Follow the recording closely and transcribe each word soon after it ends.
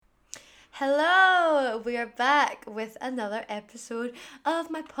Hello, we are back with another episode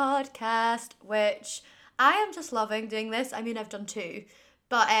of my podcast, which I am just loving doing this. I mean, I've done two,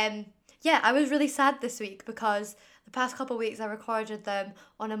 but yeah, I was really sad this week because the past couple of weeks I recorded them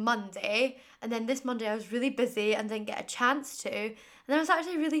on a Monday, and then this Monday I was really busy and didn't get a chance to, and then I was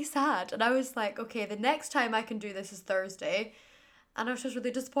actually really sad, and I was like, okay, the next time I can do this is Thursday, and I was just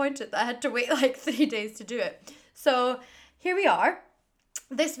really disappointed that I had to wait like 3 days to do it. So here we are.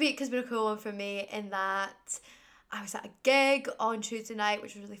 This week has been a cool one for me in that I was at a gig on Tuesday night,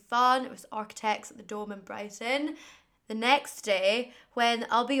 which was really fun. It was Architects at the Dome in Brighton. The next day, when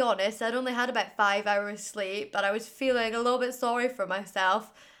I'll be honest, I'd only had about 5 hours sleep, but I was feeling a little bit sorry for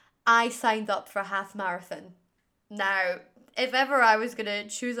myself. I signed up for a half marathon. Now, if ever I was going to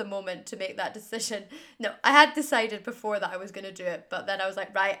choose a moment to make that decision, no, I had decided before that I was going to do it, but then I was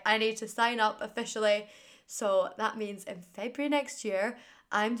like, right, I need to sign up officially. So that means in February next year,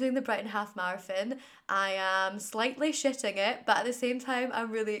 I'm doing the Brighton Half Marathon. I am slightly shitting it, but at the same time, I'm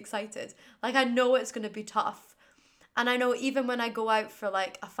really excited. Like, I know it's going to be tough. And I know even when I go out for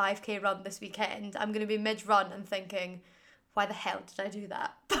like a 5K run this weekend, I'm going to be mid run and thinking, why the hell did I do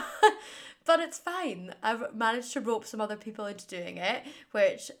that? But it's fine. I've managed to rope some other people into doing it,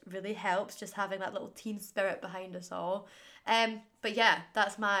 which really helps, just having that little team spirit behind us all. But yeah,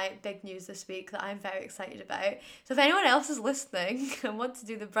 that's my big news this week that I'm very excited about. So if anyone else is listening and wants to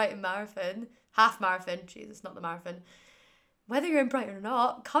do the Brighton Marathon, half marathon, Jesus, not the marathon, whether you're in Brighton or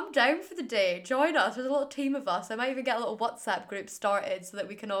not, come down for the day. Join us. There's a little team of us. I might even get a little WhatsApp group started so that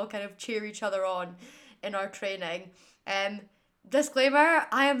we can all kind of cheer each other on in our training. Um, Disclaimer,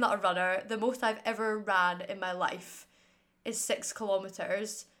 I am not a runner. The most I've ever ran in my life is 6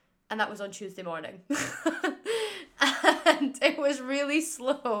 kilometers, and that was on Tuesday morning. And it was really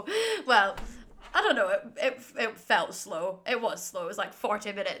slow. Well, I don't know, it felt slow. It was slow. It was like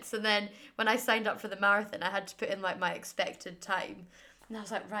 40 minutes. And then when I signed up for the marathon, I had to put in like my expected time. And I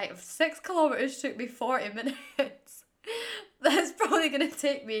was like, right, if 6 kilometers took me 40 minutes, that's probably going to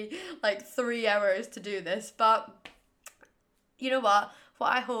take me like 3 hours to do this. But you know what?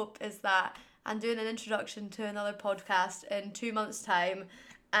 What I hope is that I'm doing an introduction to another podcast in 2 months' time,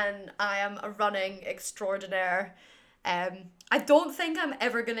 and I am a running extraordinaire. I don't think I'm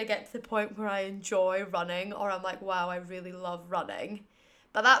ever gonna get to the point where I enjoy running or I'm like, wow, I really love running.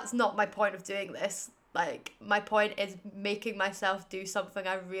 But that's not my point of doing this. Like, my point is making myself do something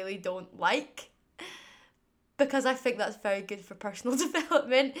I really don't like, because I think that's very good for personal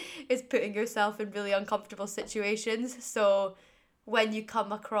development, is putting yourself in really uncomfortable situations. So when you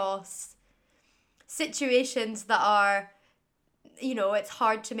come across situations that are, it's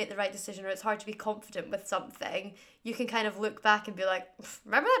hard to make the right decision or it's hard to be confident with something, you can kind of look back and be like,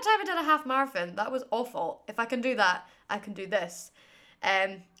 remember that time I did a half marathon? That was awful. If I can do that, I can do this.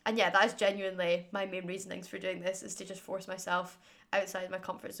 And yeah, that is genuinely my main reasonings for doing this, is to just force myself outside my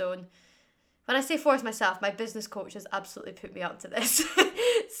comfort zone. When I say force myself, my business coach has absolutely put me up to this.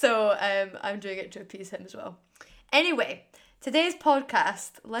 So I'm doing it to appease him as well. Anyway, today's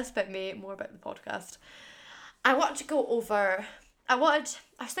podcast, less about me, more about the podcast. I want to go over, I was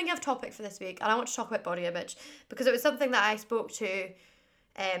thinking of a topic for this week, and I want to talk about body image because it was something that I spoke to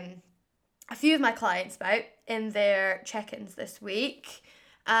a few of my clients about in their check-ins this week,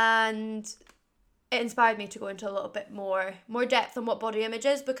 and it inspired me to go into a little bit more depth on what body image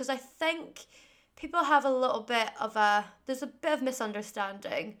is, because I think people have there's a bit of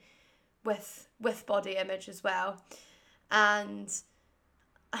misunderstanding with body image as well. And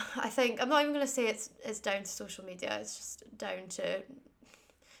I think, I'm not even going to say it's down to social media, it's just down to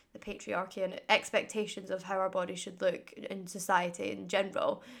the patriarchy and expectations of how our body should look in society in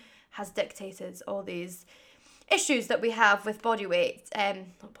general has dictated all these issues that we have with body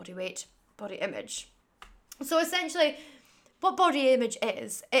image. So essentially, what body image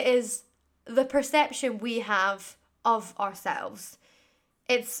is, it is the perception we have of ourselves.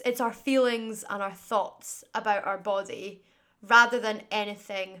 It's our feelings and our thoughts about our body rather than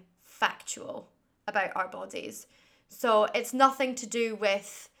anything factual about our bodies. So it's nothing to do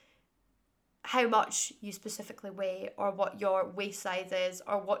with how much you specifically weigh or what your waist size is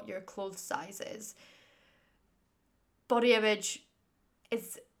or what your clothes size is. Body image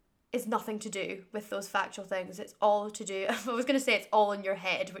is nothing to do with those factual things. It's all to do, I was going to say it's all in your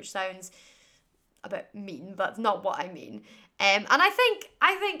head, which sounds a bit mean, but not what I mean. And I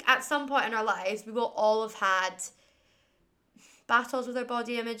think at some point in our lives, we will all have had battles with our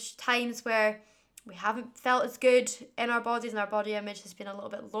body image, times where we haven't felt as good in our bodies and our body image has been a little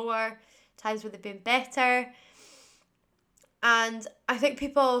bit lower, times where they've been better. And I think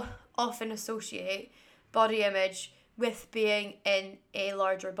people often associate body image with being in a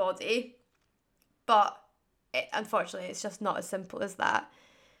larger body. But unfortunately, it's just not as simple as that.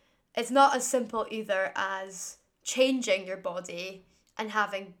 It's not as simple either as changing your body and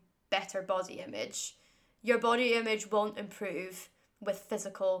having better body image. Your body image won't improve with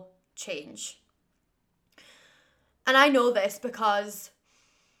physical change. And I know this because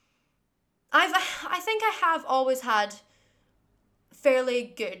I think I have always had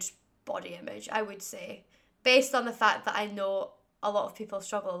fairly good body image, I would say, based on the fact that I know a lot of people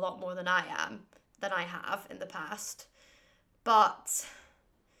struggle a lot more than I have in the past.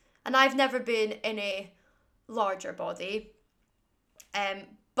 And I've never been in a larger body,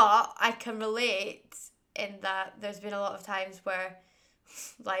 but I can relate in that there's been a lot of times where,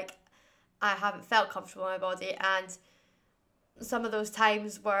 like, I haven't felt comfortable in my body, and some of those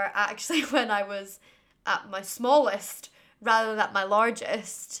times were actually when I was at my smallest rather than at my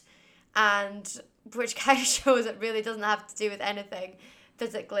largest, and which kind of shows it really doesn't have to do with anything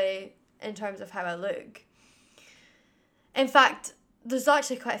physically in terms of how I look. In fact, there's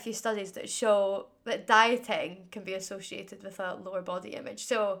actually quite a few studies that show that dieting can be associated with a lower body image.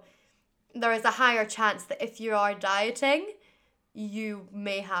 So there is a higher chance that if you are dieting, you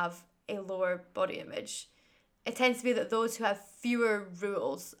may have a lower body image. It tends to be that those who have fewer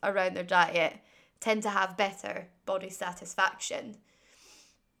rules around their diet tend to have better body satisfaction.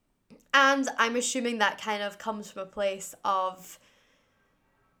 And I'm assuming that kind of comes from a place of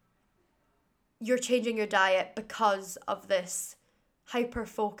you're changing your diet because of this hyper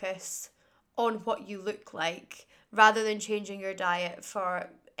focus on what you look like rather than changing your diet for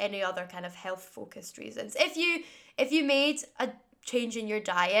any other kind of health focused reasons. If you made a change in your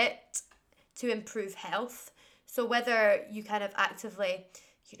diet to improve health, so whether you kind of actively,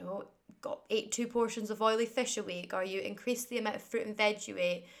 ate 2 portions of oily fish a week, or you increased the amount of fruit and veg you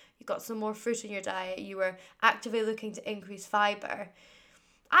ate, you got some more fruit in your diet, you were actively looking to increase fibre,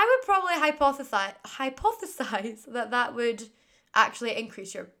 I would probably hypothesize that would actually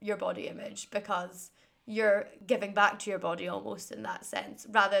increase your body image, because you're giving back to your body almost in that sense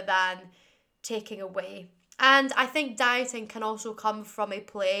rather than taking away. And I think dieting can also come from a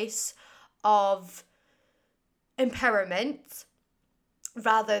place of empowerment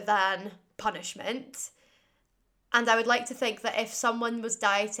rather than punishment. And I would like to think that if someone was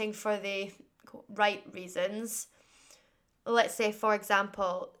dieting for the right reasons, let's say, for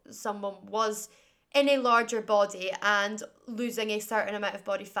example, someone was in a larger body and losing a certain amount of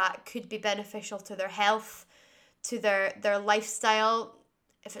body fat could be beneficial to their health, to their lifestyle,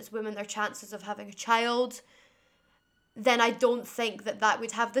 if it's women, their chances of having a child, then I don't think that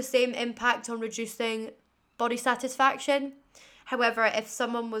would have the same impact on reducing body satisfaction. However, if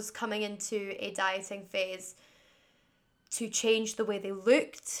someone was coming into a dieting phase to change the way they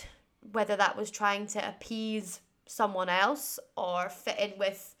looked, whether that was trying to appease someone else or fit in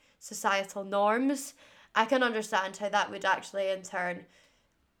with societal norms, I can understand how that would actually in turn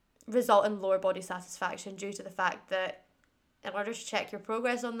result in lower body satisfaction, due to the fact that in order to check your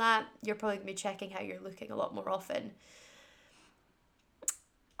progress on that, you're probably going to be checking how you're looking a lot more often.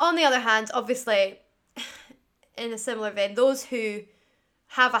 On the other hand, obviously, in a similar vein, those who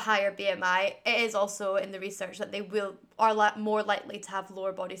have a higher BMI, it is also in the research that they are more likely to have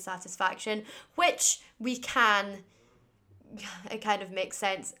lower body satisfaction, which it kind of makes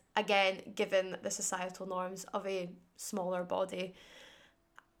sense, again, given the societal norms of a smaller body.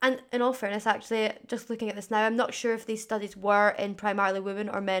 And in all fairness, actually, just looking at this now, I'm not sure if these studies were in primarily women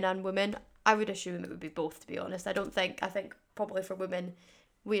or men and women. I would assume it would be both, to be honest. I think probably for women,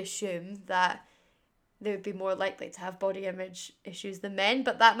 we assume that they would be more likely to have body image issues than men,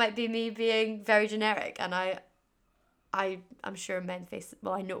 but that might be me being very generic, and I'm sure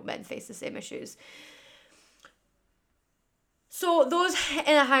I know men face the same issues. So those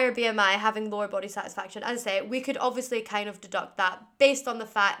in a higher BMI having lower body satisfaction, as I say, we could obviously kind of deduct that based on the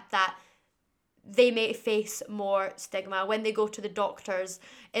fact that they may face more stigma when they go to the doctors.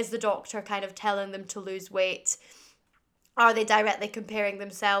 Is the doctor kind of telling them to lose weight? Are they directly comparing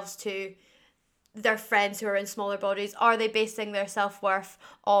themselves to their friends who are in smaller bodies? Are they basing their self-worth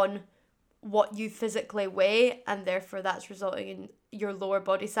on what you physically weigh, and therefore that's resulting in your lower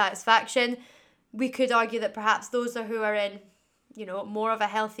body satisfaction? We could argue that perhaps those who are in, more of a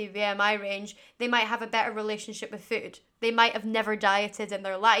healthy BMI range, they might have a better relationship with food. They might have never dieted in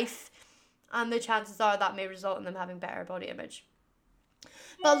their life, and the chances are that may result in them having better body image.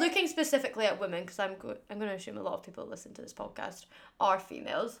 But looking specifically at women, because I'm going to assume a lot of people who listen to this podcast are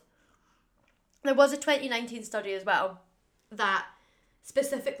females, there was a 2019 study as well that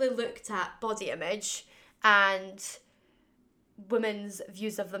specifically looked at body image and women's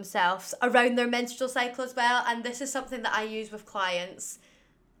views of themselves around their menstrual cycle as well. And this is something that I use with clients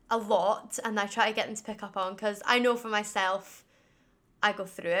a lot, and I try to get them to pick up on, because I know for myself, I go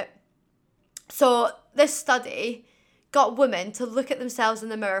through it. So this study got women to look at themselves in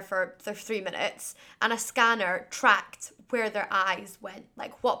the mirror for 3 minutes, and a scanner tracked where their eyes went,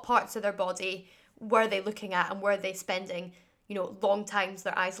 like what parts of their body were they looking at, and were they spending, long times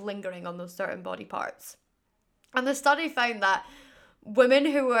their eyes lingering on those certain body parts. And the study found that women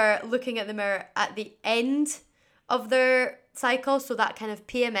who were looking at the mirror at the end of their cycle, so that kind of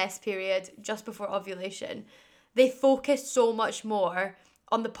PMS period just before ovulation, they focused so much more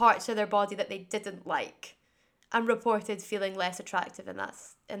on the parts of their body that they didn't like, and reported feeling less attractive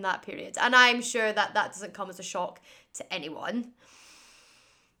in that period. And I'm sure that doesn't come as a shock to anyone.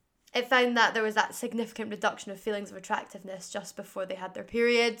 It found that there was that significant reduction of feelings of attractiveness just before they had their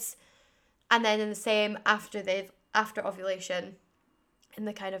periods, and then in the same after ovulation, in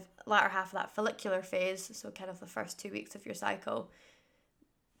the kind of latter half of that follicular phase, so kind of the first 2 weeks of your cycle,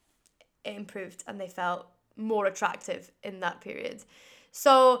 it improved and they felt more attractive in that period.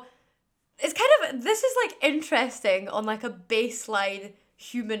 So it's this is like interesting on like a baseline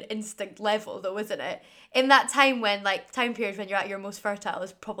human instinct level though, isn't it? In that time period when you're at your most fertile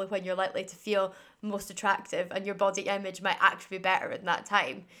is probably when you're likely to feel most attractive, and your body image might actually be better in that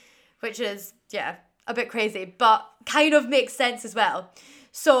time, which is, a bit crazy, but kind of makes sense as well.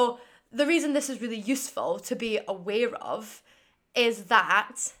 So the reason this is really useful to be aware of is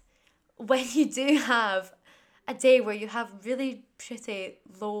that when you do have a day where you have really pretty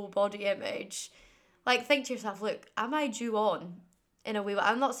low body image, like think to yourself, look, am I due on in a way?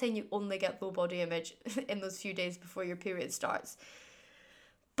 I'm not saying you only get low body image in those few days before your period starts,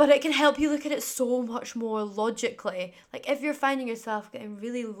 but it can help you look at it so much more logically. Like if you're finding yourself getting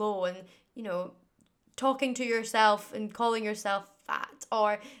really low and, talking to yourself and calling yourself fat,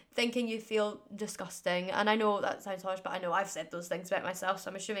 or thinking you feel disgusting, and I know that sounds harsh, but I know I've said those things about myself,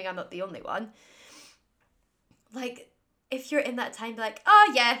 so I'm assuming I'm not the only one. Like, if you're in that time, be like,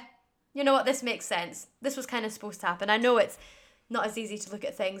 oh yeah, you know what, this makes sense. This was kind of supposed to happen. I know it's not as easy to look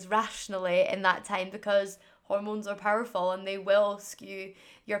at things rationally in that time, because hormones are powerful and they will skew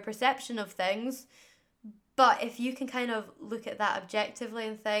your perception of things. But if you can kind of look at that objectively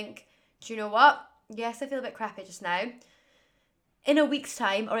and think, do you know what? Yes, I feel a bit crappy just now. In a week's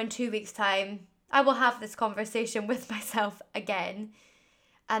time or in 2 weeks' time, I will have this conversation with myself again.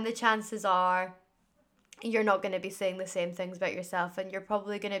 And the chances are you're not going to be saying the same things about yourself, and you're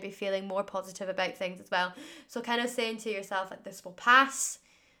probably going to be feeling more positive about things as well. So kind of saying to yourself, like, this will pass.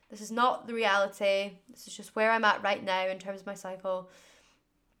 This is not the reality. This is just where I'm at right now in terms of my cycle.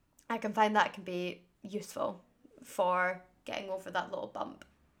 I can find that can be useful for getting over that little bump.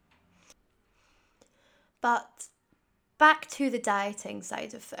 But back to the dieting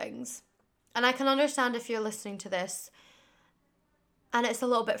side of things. And I can understand if you're listening to this and it's a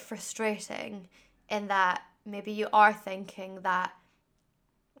little bit frustrating in that maybe you are thinking that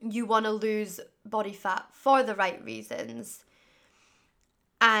you want to lose body fat for the right reasons,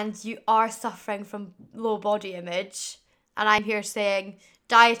 and you are suffering from low body image. And I'm here saying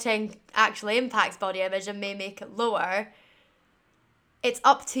dieting actually impacts body image and may make it lower. It's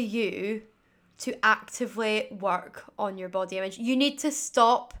up to you to actively work on your body image. You need to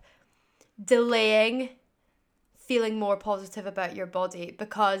stop delaying feeling more positive about your body,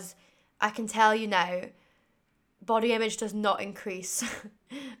 because I can tell you now, body image does not increase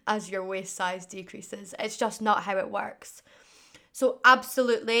as your waist size decreases. It's just not how it works. So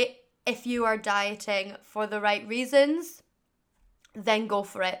absolutely, if you are dieting for the right reasons, then go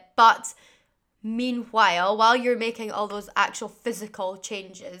for it. But meanwhile, while you're making all those actual physical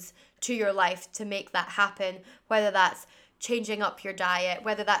changes to your life to make that happen, whether that's changing up your diet,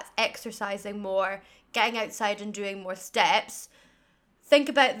 whether that's exercising more, getting outside and doing more steps, think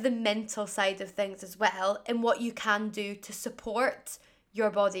about the mental side of things as well, and what you can do to support your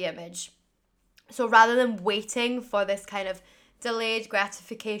body image. So rather than waiting for this kind of delayed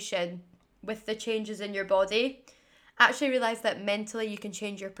gratification with the changes in your body, actually realize that mentally you can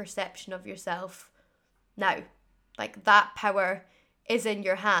change your perception of yourself now. Like, that power is in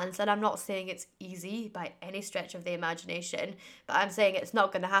your hands. And I'm not saying it's easy by any stretch of the imagination, but I'm saying it's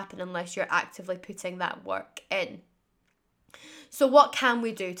not going to happen unless you're actively putting that work in. So what can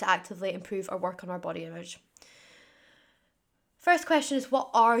we do to actively improve or work on our body image? First question is, what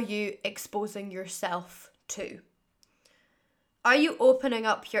are you exposing yourself to? Are you opening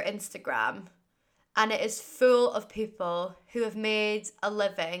up your Instagram and it is full of people who have made a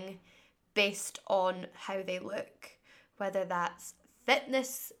living based on how they look? Whether that's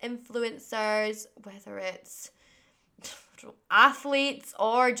fitness influencers, whether it's athletes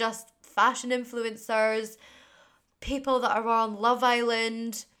or just fashion influencers, people that are on Love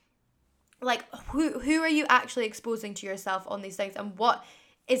Island, like who are you actually exposing to yourself on these things, and what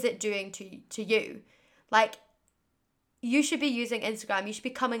is it doing to you? Like, you should be using Instagram, you should be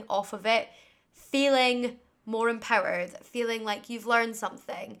coming off of it feeling more empowered, feeling like you've learned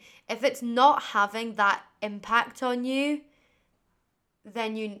something. If it's not having that impact on you,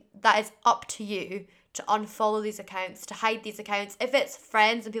 then that is up to you to unfollow these accounts, to hide these accounts. If it's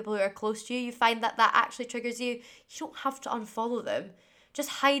friends and people who are close to you, you find that actually triggers you, you don't have to unfollow them. Just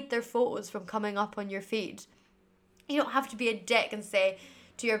hide their photos from coming up on your feed. You don't have to be a dick and say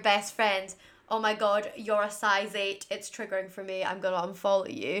to your best friend, oh my God, you're a size 8, it's triggering for me, I'm going to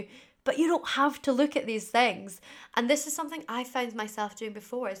unfollow you. But you don't have to look at these things. And this is something I found myself doing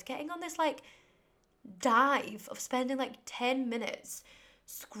before, is getting on this like dive of spending like 10 minutes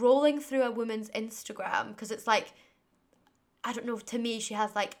scrolling through a woman's Instagram, because it's like, I don't know, to me she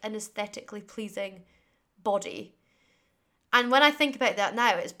has like an aesthetically pleasing body. And when I think about that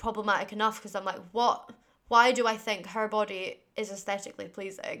now, it's problematic enough, because I'm like, why do I think her body is aesthetically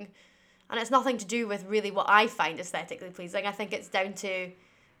pleasing? And it's nothing to do with really what I find aesthetically pleasing. I think it's down to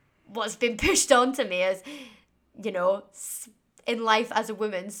what's been pushed onto me as, you know, in life as a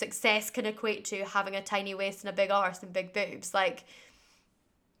woman, success can equate to having a tiny waist and a big arse and big boobs. Like,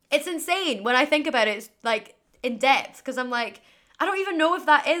 it's insane when I think about it. It's like in depth, because I'm like, I don't even know if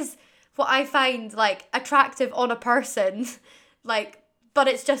that is what I find like attractive on a person. Like, but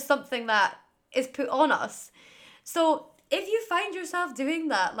it's just something that is put on us. So if you find yourself doing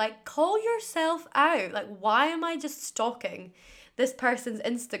that, like, call yourself out. Like, why am I just stalking this person's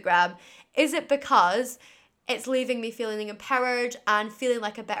Instagram? Is it because it's leaving me feeling empowered and feeling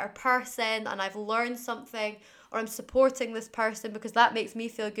like a better person, and I've learned something, or I'm supporting this person because that makes me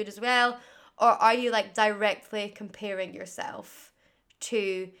feel good as well? Or are you like directly comparing yourself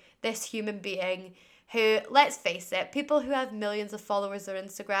to this human being who, let's face it, people who have millions of followers on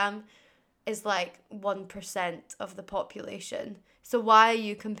Instagram is like 1% of the population. So why are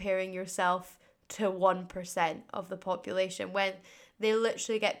you comparing yourself to 1% of the population when they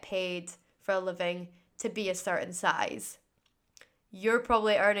literally get paid for a living to be a certain size? You're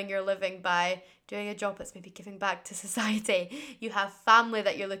probably earning your living by doing a job that's maybe giving back to society. You have family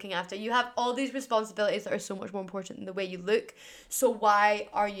that you're looking after. You have all these responsibilities that are so much more important than the way you look. So why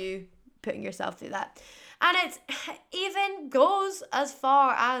are you putting yourself through that? And it even goes as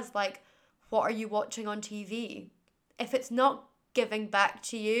far as like, what are you watching on TV? If it's not giving back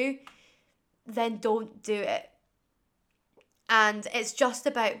to you, then don't do it. And it's just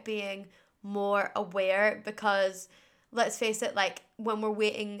about being more aware, because let's face it, like when we're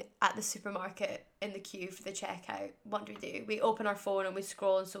waiting at the supermarket in the queue for the checkout, what do? We open our phone and we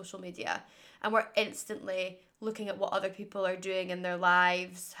scroll on social media, and we're instantly looking at what other people are doing in their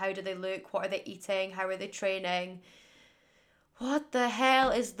lives. How do they look? What are they eating? How are they training? What the hell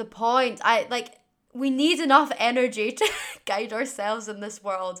is the point? We need enough energy to guide ourselves in this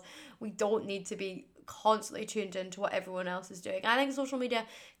world. We don't need to be constantly tuned into what everyone else is doing. I think social media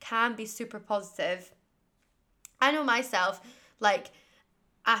can be super positive. I know myself, like,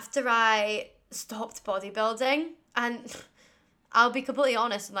 after I stopped bodybuilding, and I'll be completely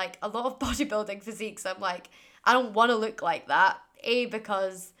honest, like, a lot of bodybuilding physiques, I'm like, I don't want to look like that. A,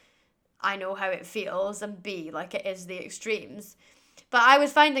 because I know how it feels, and B, like, it is the extremes. But I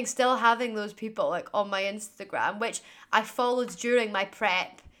was finding still having those people like on my Instagram, which I followed during my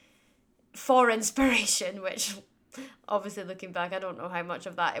prep for inspiration, which obviously looking back, I don't know how much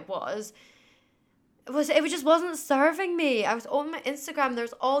of that it was. It just wasn't serving me. I was on my Instagram,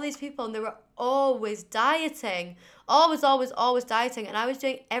 there's all these people and they were always dieting. Always dieting. And I was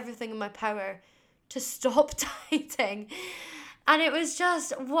doing everything in my power to stop dieting. And it was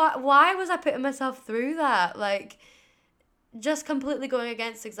just, why was I putting myself through that? Like, just completely going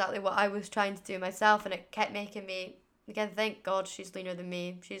against exactly what I was trying to do myself. And it kept making me, again, thank God she's leaner than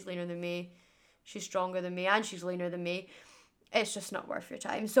me. She's leaner than me. She's stronger than me. And she's leaner than me. It's just not worth your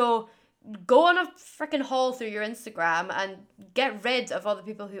time. So go on a freaking haul through your Instagram and get rid of all the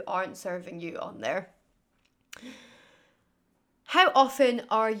people who aren't serving you on there. How often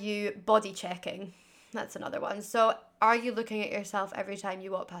are you body checking? That's another one. So are you looking at yourself every time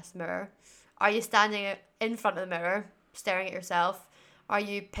you walk past the mirror? Are you standing in front of the mirror, staring at yourself? Are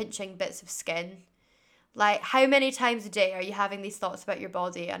you pinching bits of skin? Like, how many times a day are you having these thoughts about your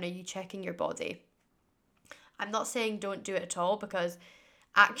body, and are you checking your body? I'm not saying don't do it at all, because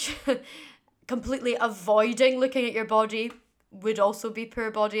actually completely avoiding looking at your body would also be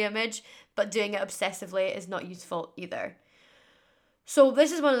poor body image, but doing it obsessively is not useful either. So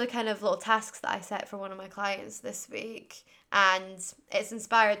this is one of the kind of little tasks that I set for one of my clients this week, and it's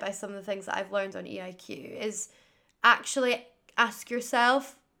inspired by some of the things that I've learned on EIQ, is actually ask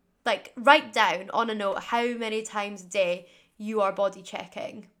yourself, Like, write down on a note how many times a day you are body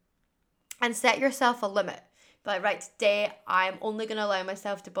checking and set yourself a limit. Like, right, today I'm only going to allow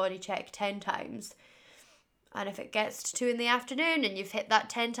myself to body check 10 times. And if it gets to 2 in the afternoon and you've hit that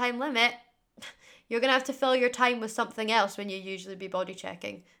 10 time limit, you're going to have to fill your time with something else when you usually be body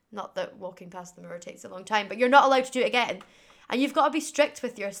checking. Not that walking past the mirror takes a long time, but you're not allowed to do it again. And you've got to be strict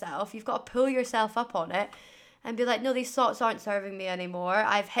with yourself. You've got to pull yourself up on it and be like, no, these thoughts aren't serving me anymore.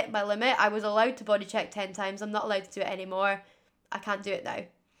 I've hit my limit. I was allowed to body check 10 times. I'm not allowed to do it anymore. I can't do it now.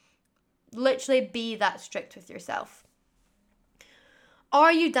 Literally be that strict with yourself.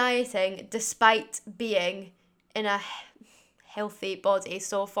 Are you dieting despite being in a healthy body?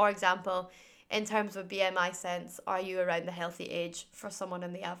 So, for example, in terms of BMI sense, are you around the healthy age for someone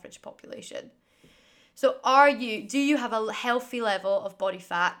in the average population? So do you have a healthy level of body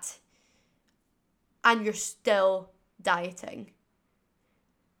fat and you're still dieting?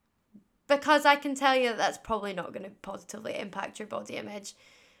 Because I can tell you that that's probably not going to positively impact your body image.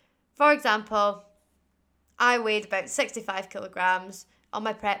 For example, I weighed about 65 kilograms. On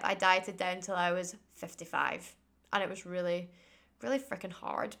my prep, I dieted down till I was 55. And it was really, really freaking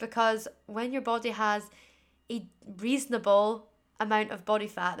hard, because when your body has a reasonable amount of body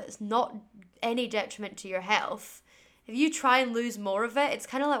fat that's not any detriment to your health, if you try and lose more of it, it's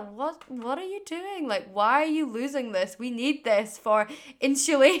kind of like, what are you doing? Like, why are you losing this? We need this for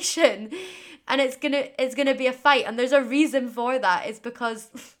insulation. And it's gonna be a fight, and there's a reason for that. It's because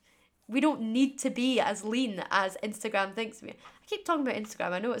we don't need to be as lean as Instagram thinks we. I keep talking about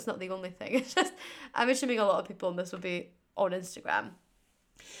Instagram. I know it's not the only thing. It's just, I'm assuming a lot of people on this will be on Instagram.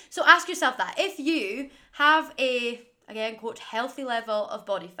 So ask yourself that. If you have a, again, quote, healthy level of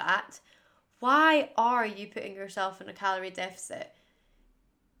body fat, why are you putting yourself in a calorie deficit?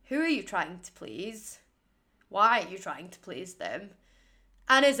 Who are you trying to please? Why are you trying to please them?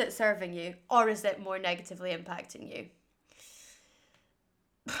 And is it serving you, or is it more negatively impacting you?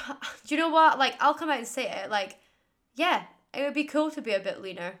 Do you know what? Like, I'll come out and say it. Like, yeah, it would be cool to be a bit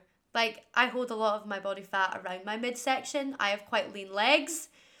leaner. Like, I hold a lot of my body fat around my midsection. I have quite lean legs,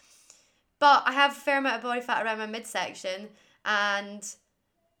 but I have a fair amount of body fat around my midsection, and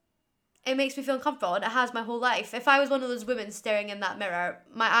it makes me feel uncomfortable, and it has my whole life. If I was one of those women staring in that mirror,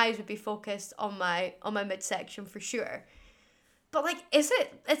 my eyes would be focused on my midsection for sure. But like,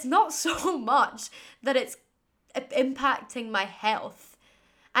 it's not so much that it's impacting my health.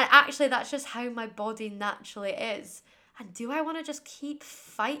 And actually, that's just how my body naturally is. And do I want to just keep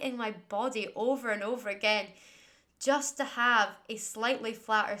fighting my body over and over again just to have a slightly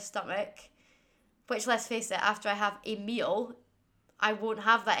flatter stomach? Which, let's face it, after I have a meal, I won't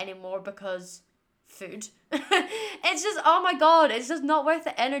have that anymore because food. It's just, oh my God, it's just not worth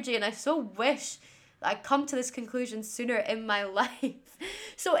the energy. And I so wish that I'd come to this conclusion sooner in my life.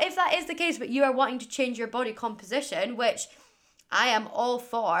 So if that is the case, but you are wanting to change your body composition, which I am all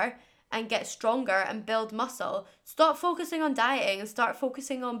for, and get stronger and build muscle, stop focusing on dieting and start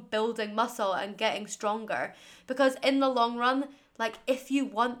focusing on building muscle and getting stronger. Because in the long run, like, if you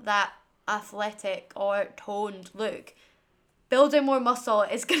want that athletic or toned look, building more muscle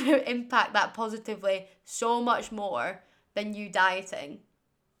is going to impact that positively so much more than you dieting.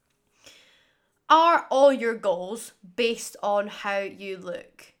 Are all your goals based on how you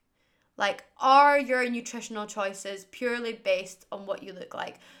look? Like, are your nutritional choices purely based on what you look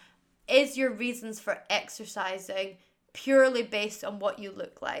like? Is your reasons for exercising purely based on what you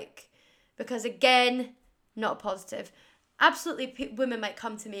look like? Because again, not positive. Absolutely, women might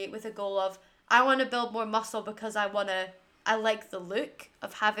come to me with a goal of, I want to build more muscle because I like the look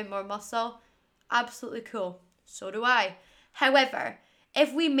of having more muscle. Absolutely cool. So do I. However,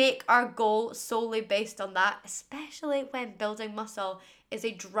 if we make our goal solely based on that, especially when building muscle is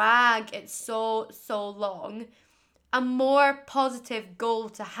a drag, it's so long, a more positive goal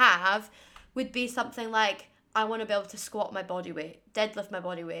to have would be something like, I want to be able to squat my body weight, deadlift my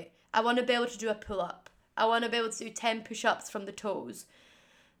body weight. I want to be able to do a pull-up. I want to be able to do 10 push-ups from the toes.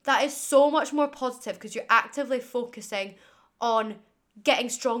 That is so much more positive because you're actively focusing on getting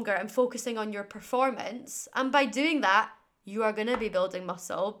stronger and focusing on your performance. And by doing that, you are going to be building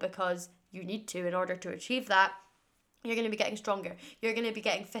muscle because you need to in order to achieve that. You're going to be getting stronger. You're going to be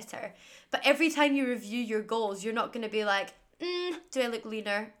getting fitter. But every time you review your goals, you're not going to be like, do I look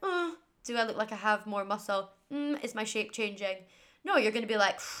leaner? Do I look like I have more muscle? Is my shape changing? No, you're going to be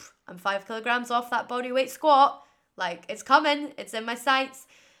like, I'm 5 kilograms off that body weight squat. Like, it's coming. It's in my sights.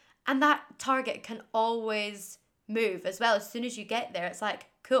 And that target can always move as well. As soon as you get there, it's like,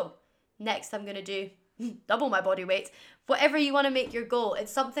 cool. Next, I'm going to do double my body weight. Whatever you want to make your goal,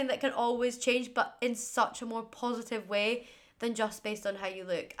 it's something that can always change, but in such a more positive way than just based on how you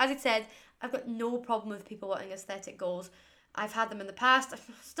look. As I said, I've got no problem with people wanting aesthetic goals. I've had them in the past. I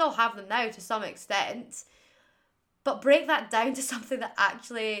still have them now to some extent. But break that down to something that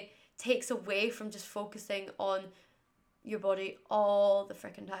actually takes away from just focusing on your body all the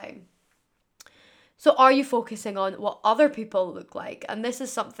freaking time. So are you focusing on what other people look like? And this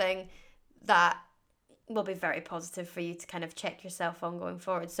is something that will be very positive for you to kind of check yourself on going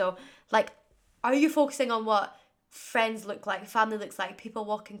forward. So, like, are you focusing on what friends look like, family looks like, people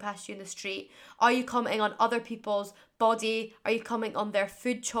walking past you in the street? Are you commenting on other people's body? Are you commenting on their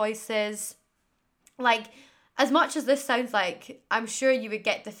food choices? Like, as much as this sounds like, I'm sure you would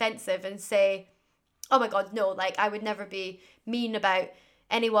get defensive and say, oh my God, no, like, I would never be mean about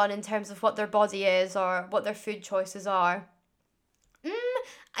anyone in terms of what their body is or what their food choices are.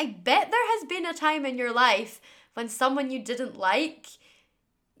 I bet there has been a time in your life when someone you didn't like,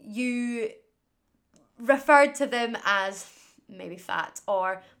 you referred to them as maybe fat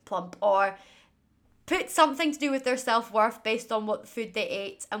or plump, or put something to do with their self-worth based on what food they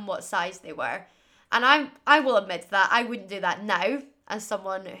ate and what size they were. And I will admit that I wouldn't do that now, as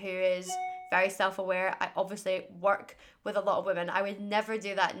someone who is very self-aware. I obviously work with a lot of women. I would never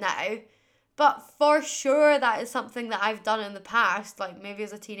do that now. But for sure that is something that I've done in the past, like maybe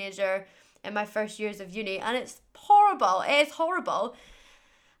as a teenager in my first years of uni, and it's horrible. It is horrible.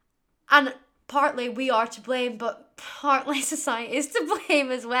 And partly we are to blame, but partly society is to blame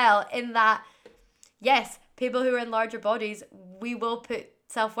as well, in that, yes, people who are in larger bodies, we will put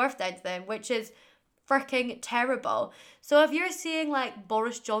self-worth down to them, which is freaking terrible. So if you're seeing like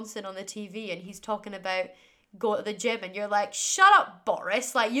Boris Johnson on the TV and he's talking about go to the gym, and you're like, shut up,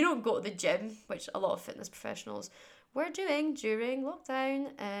 Boris, like, you don't go to the gym, which a lot of fitness professionals were doing during lockdown,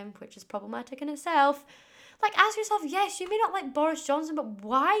 which is problematic in itself. Like, ask yourself, yes, you may not like Boris Johnson, but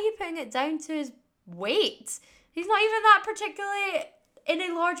why are you putting it down to his weight? He's not even that particularly in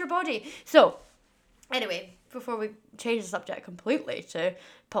a larger body. So, anyway, before we change the subject completely to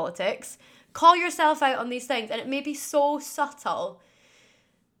politics, call yourself out on these things, and it may be so subtle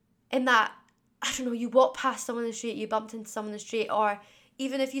in that, I don't know, you walk past someone in the street, you bumped into someone in the street, or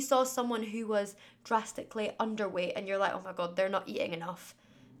even if you saw someone who was drastically underweight and you're like, oh my God, they're not eating enough.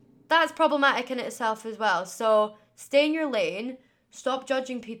 That's problematic in itself as well. So stay in your lane, stop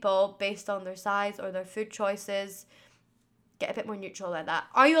judging people based on their size or their food choices. Get a bit more neutral like that.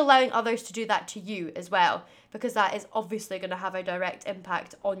 Are you allowing others to do that to you as well? Because that is obviously going to have a direct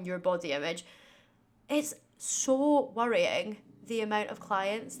impact on your body image. It's so worrying, the amount of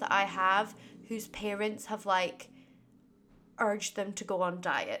clients that I have whose parents have like urged them to go on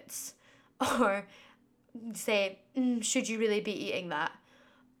diets or say, should you really be eating that?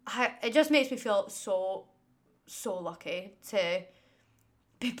 It just makes me feel so lucky to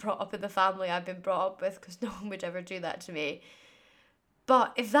be brought up in the family I've been brought up with, because no one would ever do that to me.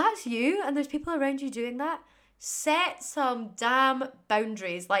 But if that's you and there's people around you doing that, set some damn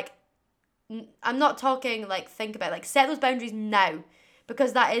boundaries. Like, I'm not talking like think about it, like set those boundaries now,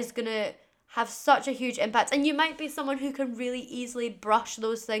 because that is going to have such a huge impact. And you might be someone who can really easily brush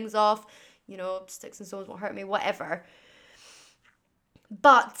those things off, you know, sticks and stones won't hurt me, whatever.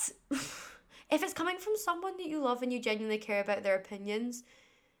 But if it's coming from someone that you love and you genuinely care about their opinions,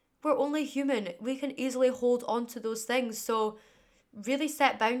 we're only human. We can easily hold on to those things. So really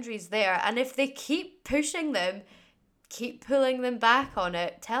set boundaries there. And if they keep pushing them, keep pulling them back on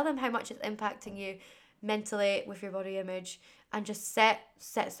it. Tell them how much it's impacting you mentally with your body image, and just set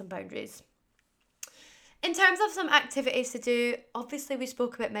some boundaries. In terms of some activities to do, obviously we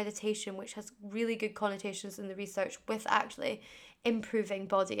spoke about meditation, which has really good connotations in the research with actually improving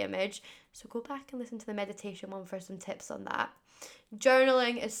body image. So go back and listen to the meditation one for some tips on that.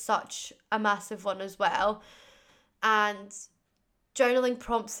 Journaling is such a massive one as well. And journaling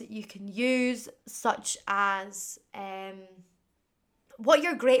prompts that you can use, such as what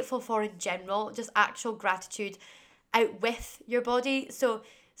you're grateful for in general, just actual gratitude out with your body. So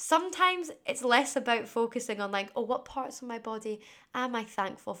sometimes it's less about focusing on like, oh, what parts of my body am I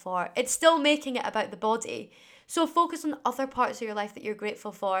thankful for? It's still making it about the body. So focus on other parts of your life that you're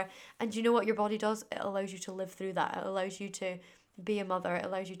grateful for. And you know what your body does? It allows you to live through that. It allows you to be a mother. It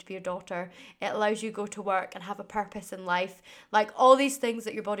allows you to be a daughter. It allows you to go to work and have a purpose in life. Like all these things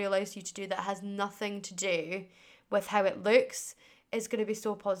that your body allows you to do that has nothing to do with how it looks is going to be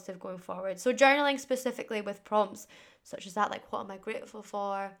so positive going forward. So journaling specifically with prompts such as that, like what am I grateful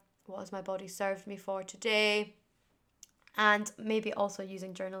for? What has my body served me for today? And maybe also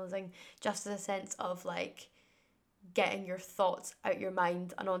using journalism just as a sense of like getting your thoughts out your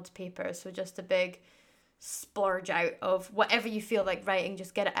mind and onto paper. So just a big splurge out of whatever you feel like writing,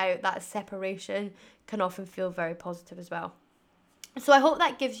 just get it out. That separation can often feel very positive as well. So I hope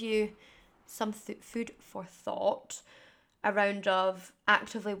that gives you some food for thought around of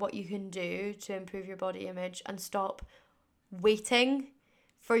actively what you can do to improve your body image and stop waiting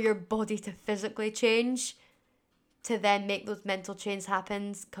for your body to physically change to then make those mental changes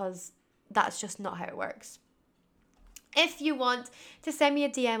happen, because that's just not how it works. If you want to send me a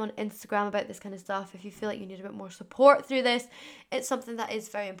DM on Instagram about this kind of stuff, if you feel like you need a bit more support through this, it's something that is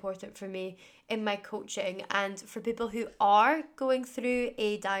very important for me in my coaching. And for people who are going through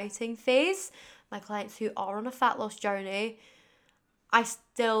a dieting phase, my clients who are on a fat loss journey, I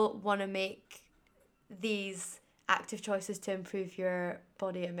still want to make these active choices to improve your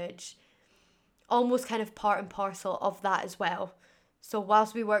body image almost kind of part and parcel of that as well. So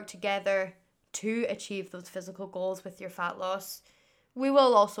whilst we work together to achieve those physical goals with your fat loss, we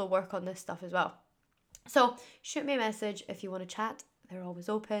will also work on this stuff as well. So shoot me a message if you want to chat. They're always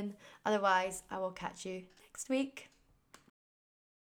open. Otherwise, I will catch you next week.